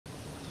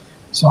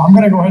So I'm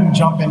going to go ahead and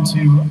jump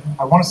into,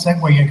 I want to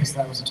segue in because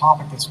that was a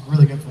topic that's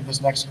really good for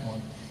this next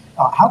one.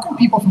 How can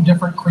people from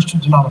different Christian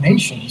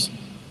denominations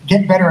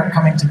get better at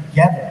coming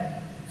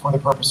together for the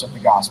purpose of the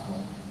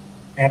gospel?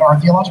 And are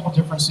theological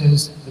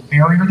differences the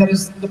barrier that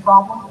is the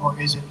problem, or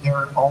is it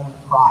their own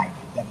pride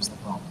that is the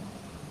problem?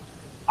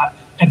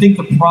 I think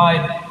the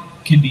pride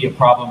can be a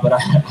problem, but I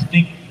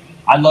think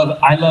I love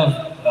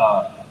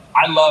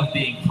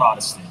being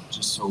Protestant,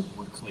 just so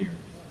we're clear.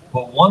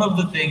 But one of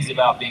the things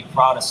about being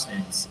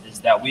Protestants is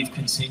that we've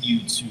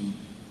continued to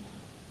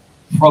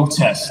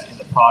protest in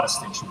the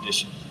Protestant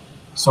tradition.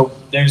 So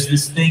there's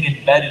this thing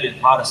embedded in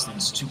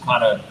Protestants to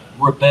kind of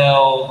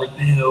rebel,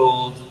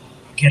 rebuild,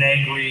 get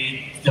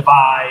angry,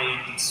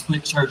 divide,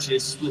 split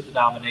churches, split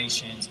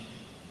denominations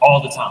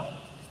all the time.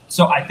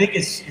 So I think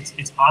it's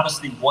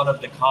honestly one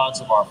of the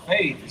cons of our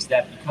faith is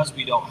that because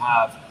we don't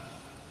have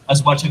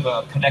as much of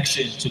a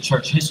connection to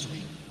church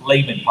history,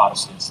 layman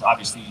Protestants,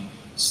 obviously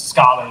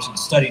scholars and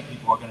studied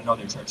people are going to know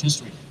their church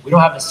history. We don't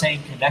have the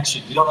same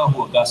connection. We don't know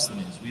who Augustine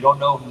is. We don't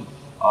know who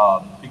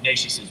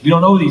Ignatius is. We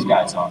don't know who these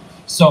guys are.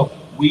 So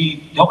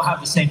we don't have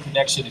the same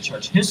connection to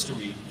church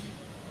history.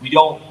 We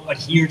don't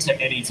adhere to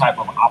any type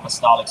of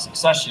apostolic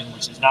succession,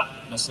 which is not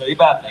necessarily a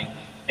bad thing.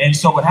 And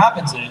so what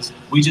happens is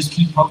we just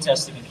keep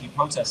protesting and keep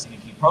protesting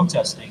and keep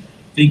protesting,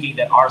 thinking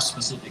that our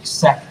specific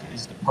sect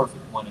is the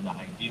perfect one and the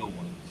ideal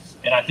one.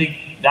 And I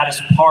think that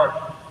is part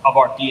of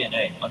our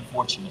DNA,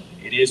 unfortunately.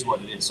 It is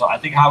what it is. So I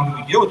think how do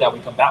we deal with that? We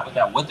combat with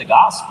that with the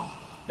gospel.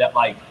 That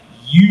like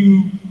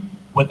you,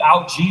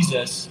 without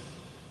Jesus,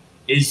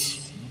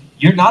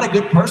 you're not a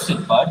good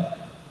person, bud.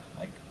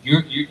 Like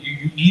you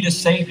need a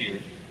savior.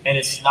 And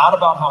it's not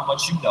about how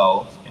much you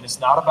know, and it's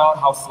not about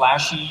how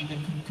flashy you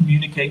can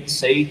communicate and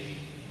say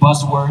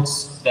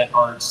buzzwords that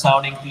are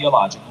sounding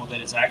theological, that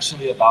it's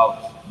actually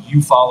about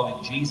you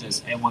following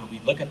Jesus. And when we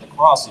look at the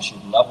cross, it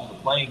should level the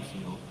playing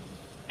field.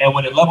 And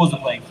when it levels the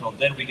playing field,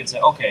 then we can say,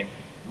 okay,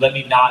 let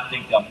me not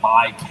think that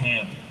my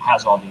camp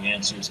has all the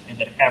answers and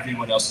that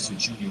everyone else is a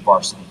junior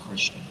varsity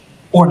Christian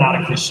or not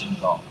a Christian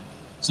at all.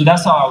 So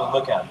that's how I would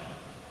look at it.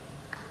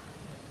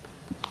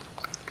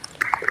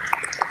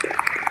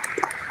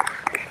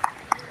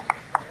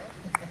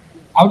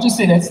 I would just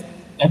say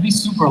that'd be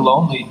super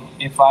lonely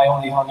if I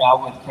only hung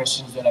out with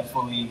Christians that I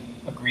fully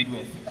agreed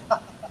with.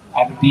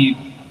 I would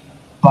be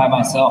by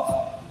myself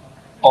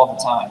all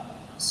the time.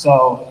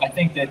 So I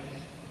think that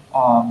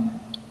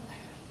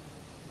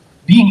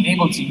being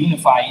able to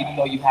unify, even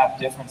though you have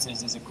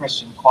differences, is a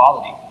Christian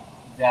quality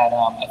that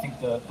I think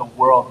the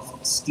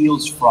world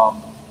steals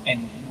from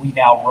and we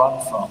now run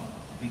from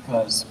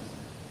because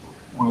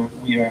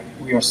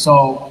we are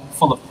so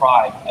full of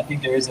pride. I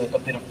think there is a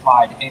bit of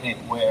pride in it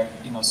where,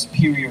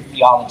 superior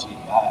theology,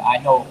 I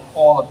know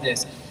all of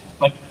this,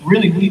 but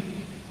really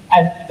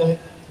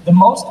the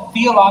most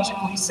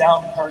theologically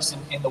sound person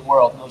in the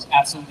world knows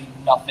absolutely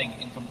nothing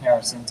in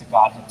comparison to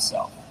God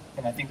himself.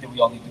 And I think that we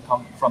all need to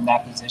come from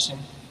that position.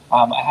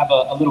 I have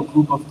a little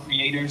group of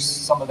creators,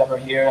 some of them are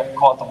here,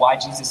 called the Why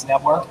Jesus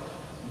Network.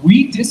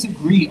 We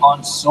disagree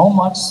on so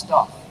much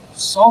stuff,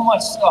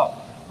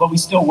 but we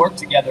still work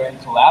together and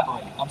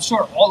collaborate. I'm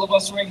sure all of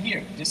us right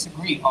here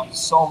disagree on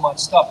so much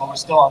stuff, but we're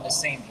still on the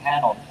same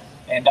panel.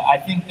 And I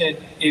think that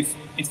if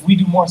we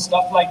do more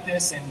stuff like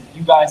this, and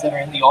you guys that are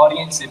in the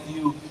audience, if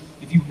you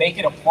make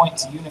it a point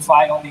to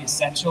unify on the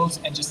essentials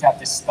and just have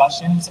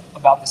discussions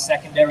about the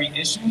secondary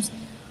issues,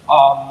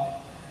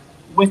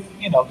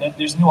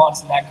 there's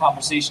nuance in that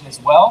conversation as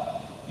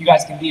well. You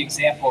guys can be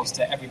examples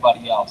to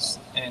everybody else,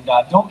 and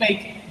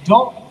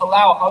don't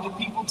allow other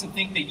people to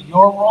think that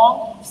you're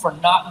wrong for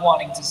not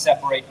wanting to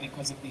separate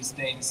because of these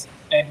things.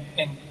 And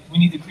we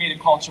need to create a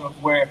culture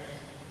of where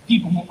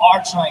people who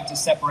are trying to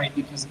separate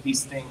because of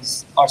these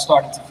things are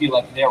starting to feel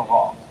like they're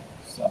wrong.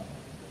 So.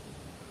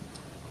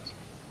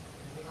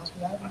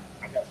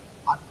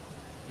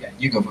 Yeah,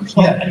 you go first.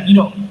 Yeah,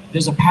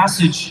 there's a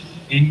passage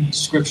in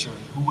Scripture,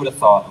 who would have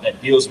thought,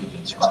 that deals with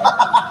this, right?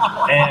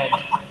 And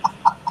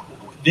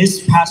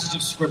this passage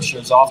of Scripture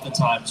is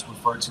oftentimes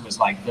referred to as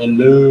like the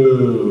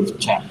love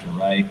chapter,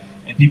 right?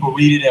 And people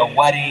read it at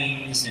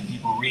weddings, and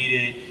people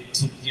read it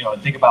to,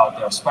 think about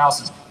their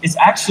spouses. It's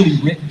actually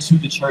written to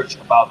the church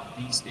about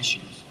these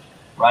issues,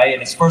 right?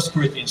 And it's 1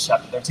 Corinthians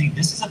chapter 13.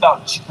 This is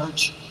about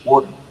church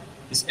order.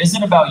 This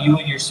isn't about you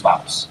and your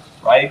spouse,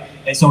 right?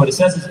 And so what it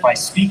says is, if I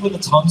speak with the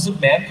tongues of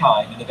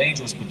mankind and of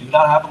angels, but do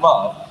not have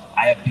love,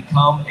 I have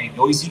become a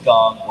noisy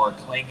gong or a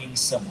clanging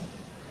cymbal.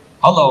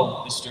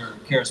 Hello, Mr.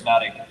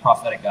 Charismatic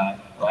prophetic guy,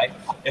 right?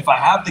 If I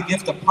have the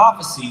gift of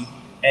prophecy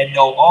and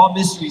know all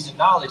mysteries and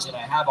knowledge, and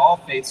I have all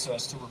faith so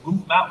as to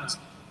remove mountains,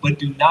 but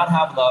do not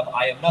have love,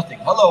 I am nothing.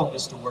 Hello,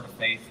 Mr. Word of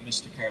Faith,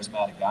 Mr.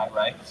 Charismatic guy,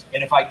 right?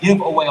 And if I give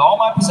away all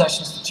my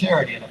possessions to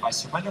charity, and if I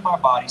surrender my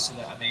body so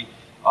that I may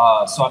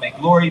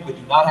glory, but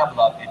do not have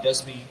love, it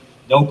does me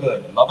no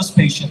good. Love is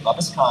patient, love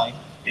is kind.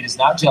 It is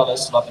not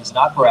jealous, love does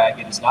not brag,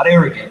 it is not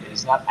arrogant, it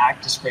does not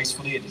act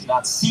disgracefully, it does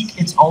not seek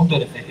its own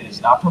benefit, it is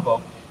not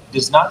provoked, it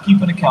does not keep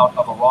an account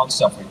of a wrong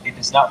suffering, it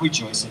does not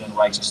rejoice in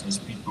unrighteousness,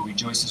 but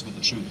rejoices with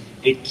the truth.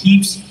 It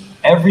keeps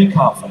every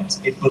confidence.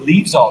 It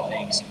believes all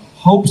things,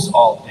 hopes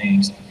all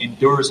things,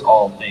 endures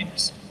all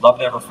things. Love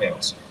never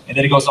fails. And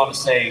then it goes on to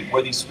say,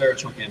 where these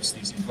spiritual gifts,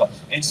 these things go.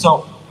 And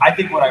so I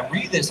think when I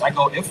read this, I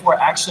go, if we're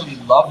actually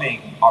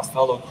loving our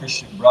fellow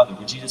Christian brother,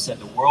 where Jesus said,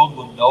 the world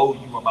will know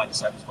you are my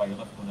disciples by your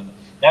love for one another.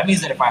 That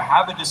means that if I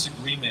have a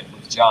disagreement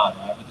with John,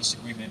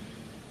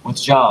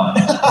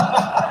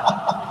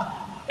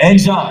 and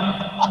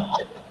John,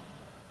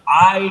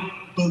 I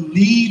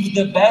believe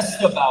the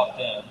best about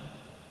them,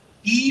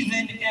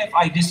 even if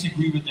I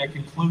disagree with their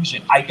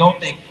conclusion. I don't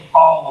think,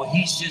 oh, well,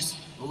 he's just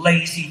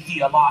lazy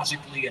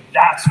theologically and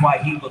that's why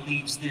he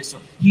believes this, or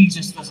he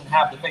just doesn't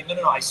have the faith.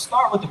 No. I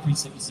start with the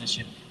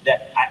presupposition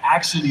that I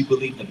actually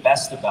believe the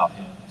best about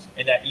him,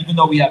 and that even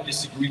though we have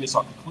disagreements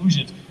on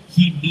conclusions,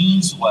 he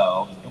means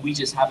well, and we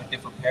just have a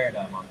different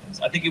paradigm on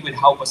things. I think it would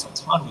help us a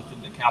ton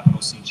within the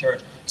capital C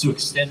church to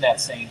extend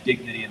that same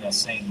dignity and that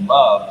same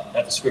love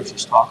that the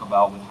scriptures talk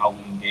about with how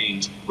we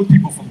engage with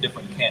people from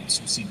different camps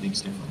who see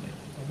things differently.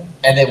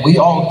 And then we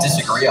all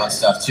disagree on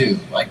stuff too.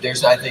 Like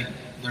I think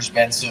there's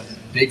been some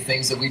big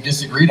things that we've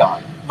disagreed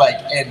on.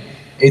 And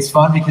it's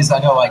fun because I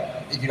know,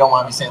 if you don't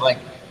mind me saying,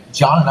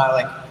 John and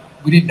I,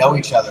 we didn't know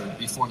each other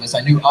before this.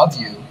 I knew of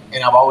you,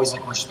 and I've always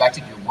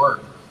respected your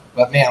work.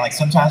 But man,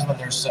 sometimes when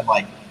there's some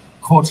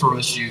cultural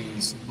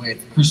issues with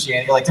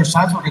Christianity, there's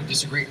times we're gonna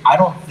disagree. I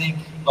don't think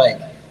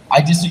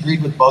I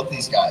disagreed with both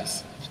these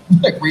guys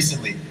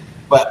recently,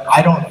 but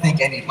I don't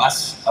think any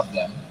less of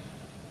them.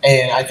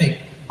 And I think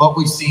what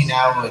we see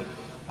now with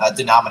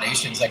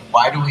denominations,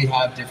 why do we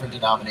have different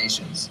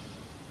denominations?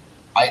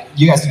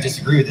 You guys can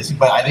disagree with this,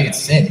 but I think it's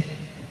sin,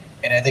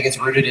 and I think it's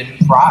rooted in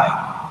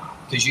pride,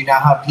 because you now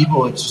have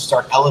people that just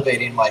start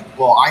elevating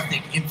well, I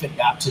think infant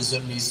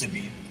baptism needs to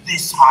be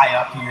this high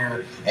up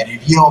here, and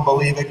if you don't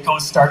believe it, go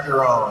start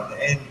your own.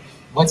 And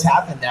what's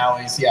happened now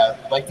is,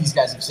 like these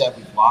guys have said,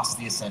 we've lost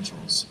the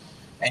essentials.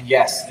 And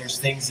yes, there's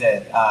things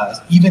that,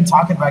 even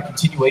talking about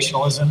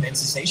continuationalism and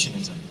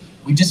cessationism,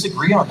 we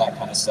disagree on that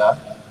kind of stuff,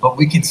 but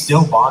we can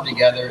still bond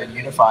together and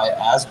unify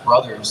as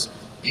brothers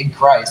in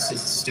Christ to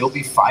still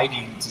be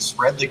fighting to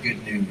spread the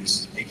good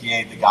news,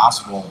 aka the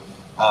gospel,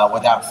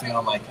 without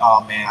feeling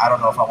oh man, I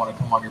don't know if I want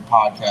to come on your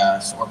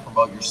podcast or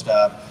promote your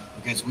stuff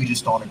because we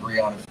just don't agree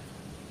on it.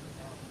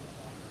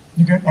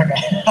 You good? Okay.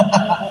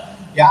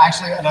 Yeah,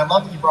 actually, and I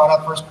love that you brought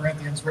up 1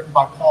 Corinthians written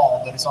by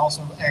Paul, but it's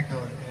also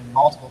echoed in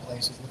multiple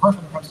places. The first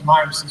one that comes to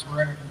mind, since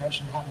we're in a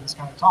convention having this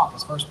kind of talk,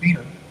 is 1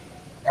 Peter.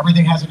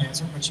 Everything has an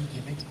answer, but you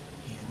give it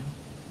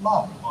in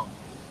love.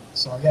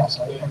 So yes,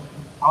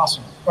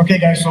 awesome. Okay,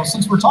 guys, so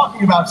since we're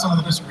talking about some of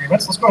the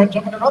disagreements, let's go ahead and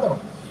jump into another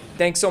one.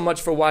 Thanks so much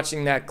for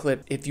watching that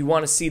clip. If you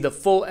want to see the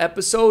full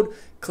episode,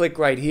 click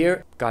right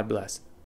here. God bless.